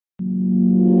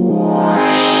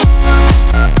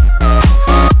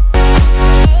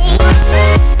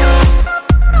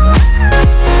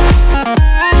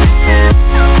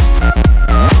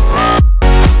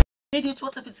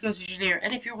Engineer,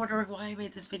 and if you're wondering why I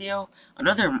made this video,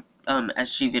 another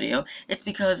SG video, it's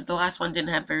because the last one didn't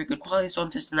have very good quality, so I'm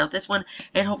testing out this one,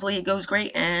 and hopefully it goes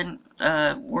great, and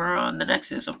we're on the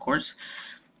Nexus, of course,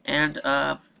 and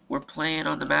we're playing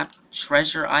on the map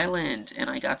Treasure Island, and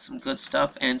I got some good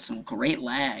stuff and some great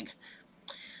lag.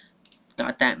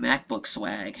 Got that MacBook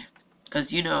swag,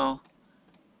 because you know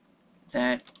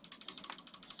that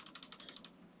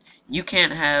you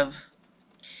can't have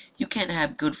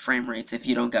good frame rates if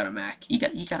you don't got a Mac. You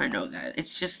gotta know that.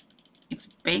 It's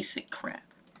basic crap.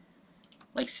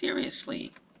 Like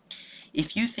seriously,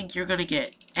 if you think you're gonna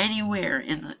get anywhere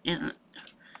in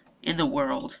the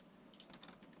world,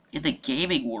 in the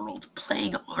gaming world,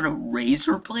 playing on a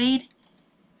razor blade,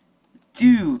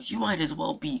 dude, you might as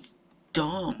well be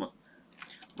dumb.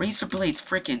 Razor blades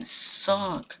freaking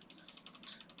suck.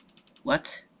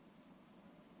 What?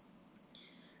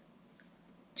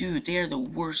 Dude, they are the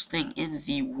worst thing in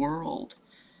the world.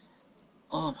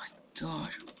 Oh my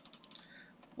gosh.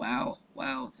 Wow,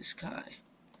 this guy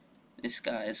is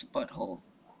a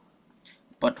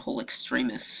butthole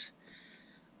extremist.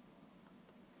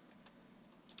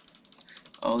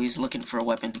 Oh, he's looking for a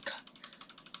weapon to cut.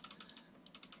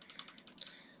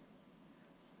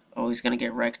 Oh, he's gonna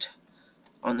get wrecked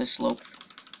on this slope.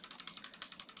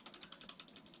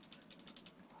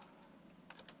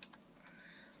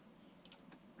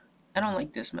 I don't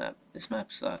like this map. This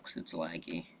map sucks. It's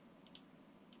laggy.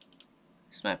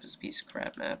 This map is a piece of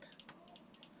crap map.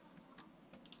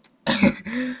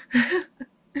 The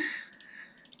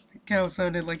cow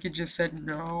sounded like it just said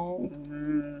no.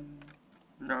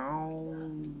 No.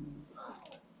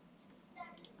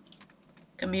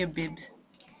 Come here, Bibs.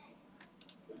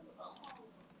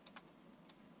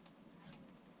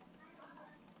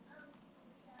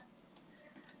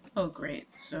 Oh great,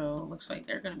 so looks like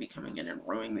they're gonna be coming in and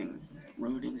ruining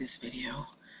this video.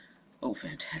 Oh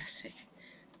fantastic.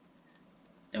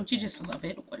 Don't you just love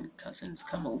it when cousins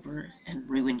come over and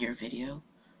ruin your video?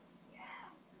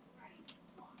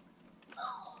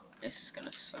 This is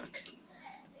gonna suck.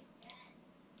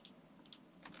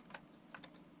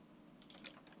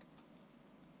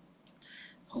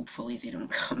 Hopefully they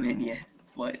don't come in yet,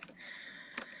 but...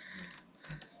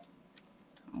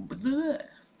 Blah.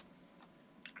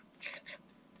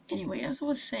 Anyway, as I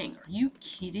was saying, are you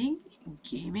kidding?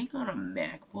 Gaming on a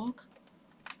MacBook?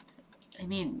 I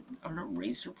mean, on a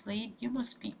razor blade? You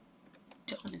must be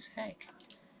dumb as heck.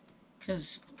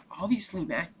 Because obviously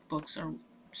MacBooks are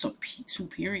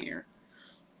superior.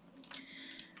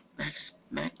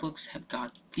 MacBooks have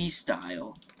got the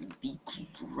style, the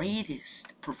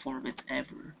greatest performance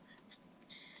ever.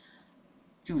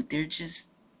 Dude,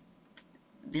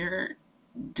 they're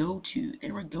a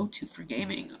go-to for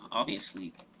gaming,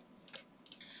 obviously.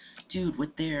 Dude,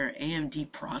 with their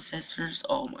AMD processors,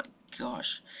 oh my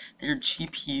gosh, their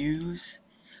GPUs,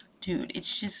 dude,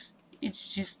 it's just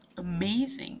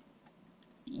amazing.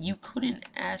 You couldn't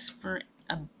ask for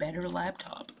a better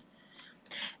laptop.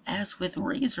 As with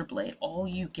Razer Blade, all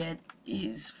you get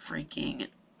is freaking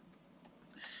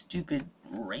stupid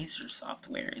Razer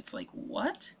software. It's like,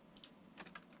 what?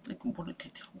 Like,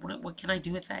 what can I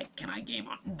do with that? Can I game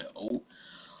on? No.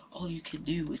 All you can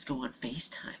do is go on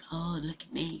FaceTime. Oh, look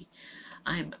at me.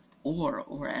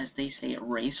 Or as they say,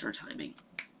 Razer timing.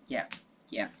 Yeah,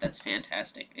 that's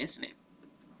fantastic, isn't it?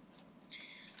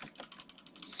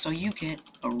 So you get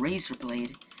a Razer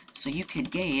Blade, so you can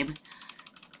game,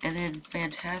 and then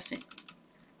fantastic.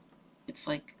 It's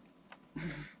like...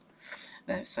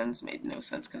 That sentence made no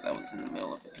sense because I was in the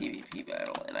middle of a PvP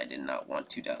battle and I did not want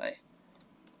to die.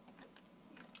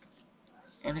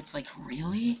 And it's like,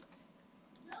 really?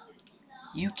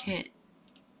 You get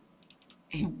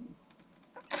a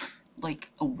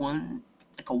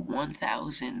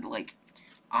 1,000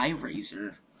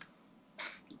 iRazer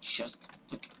just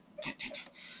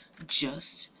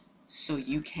so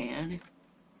you can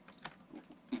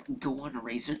go on a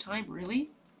Razer time,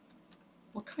 really?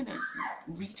 What kind of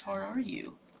retard are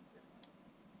you?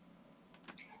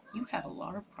 You have a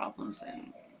lot of problems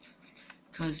then.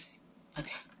 Because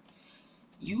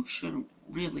you should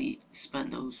really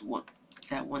spend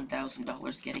that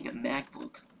 $1,000 getting a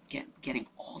MacBook, getting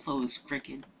all those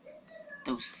freaking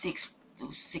those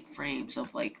sick frames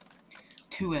of like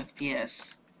 2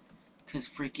 FPS. Because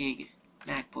freaking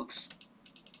MacBooks,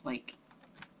 like,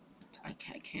 I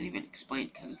can't even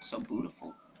explain because it's so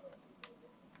beautiful.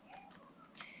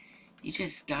 You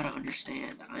just gotta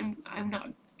understand, I'm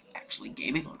not actually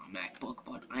gaming on a MacBook,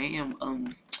 but I am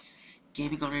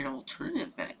gaming on an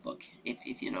alternative MacBook,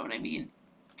 if you know what I mean.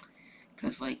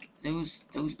 Cause like those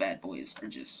bad boys are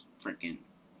just freaking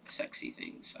sexy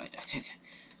things. I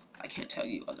can't tell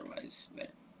you otherwise,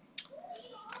 but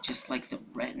just like the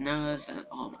retinas, and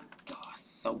oh my god,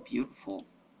 so beautiful.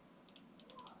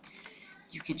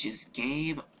 You can just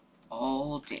game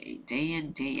all day, day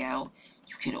in, day out.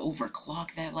 You can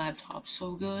overclock that laptop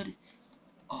so good.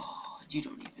 Oh, you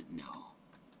don't even know.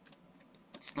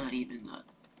 It's not even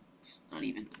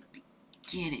the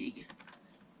beginning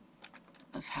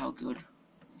of how good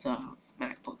the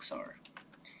MacBooks are.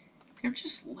 They're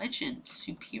just legends,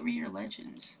 superior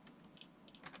legends.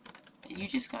 And you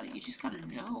just gotta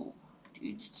know, dude.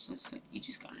 You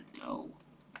just gotta know.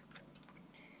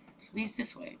 So he's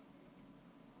this way.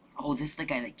 Oh, this is the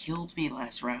guy that killed me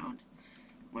last round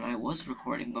when I was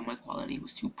recording, but my quality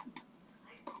was too poop.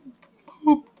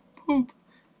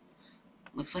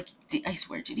 Looks like, I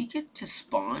swear, did he get to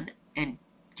spawn and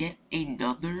get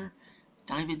another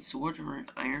diamond sword or an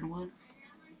iron one?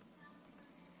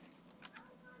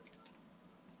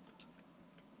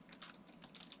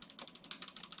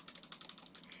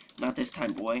 Not this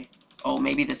time, boy. Oh,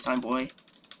 maybe this time, boy.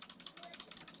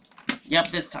 Yep,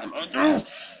 this time.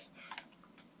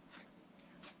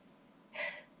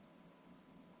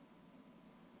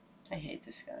 I hate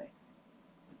this guy.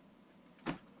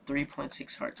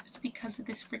 3.6 hearts. It's because of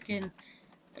this freaking...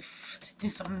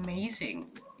 This amazing.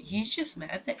 He's just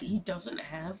mad that he doesn't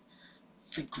have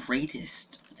the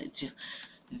greatest,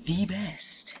 the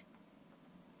best,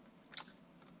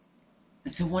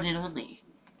 the one and only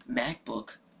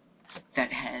MacBook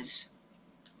that has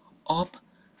up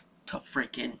to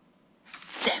freaking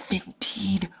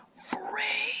 17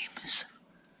 frames.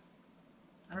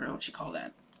 I don't know what you call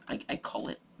that. I call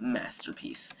it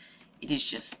masterpiece. It is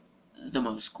just the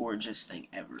most gorgeous thing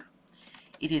ever.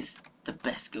 It is the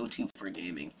best go-to for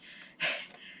gaming.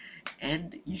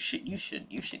 And you should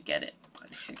get it. I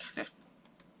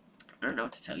don't know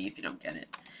what to tell you if you don't get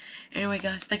it. Anyway,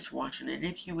 guys, thanks for watching, and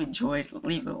if you enjoyed,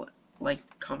 leave a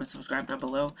like, comment, subscribe down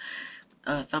below.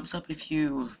 Thumbs up if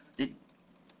you did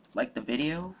like the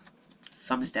video.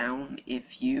 Thumbs down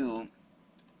if you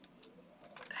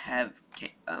have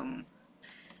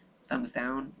thumbs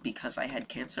down because I had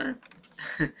cancer.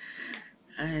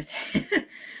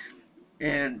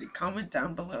 And comment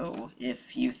down below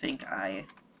if you think I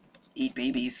eat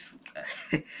babies.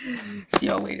 See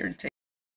y'all later.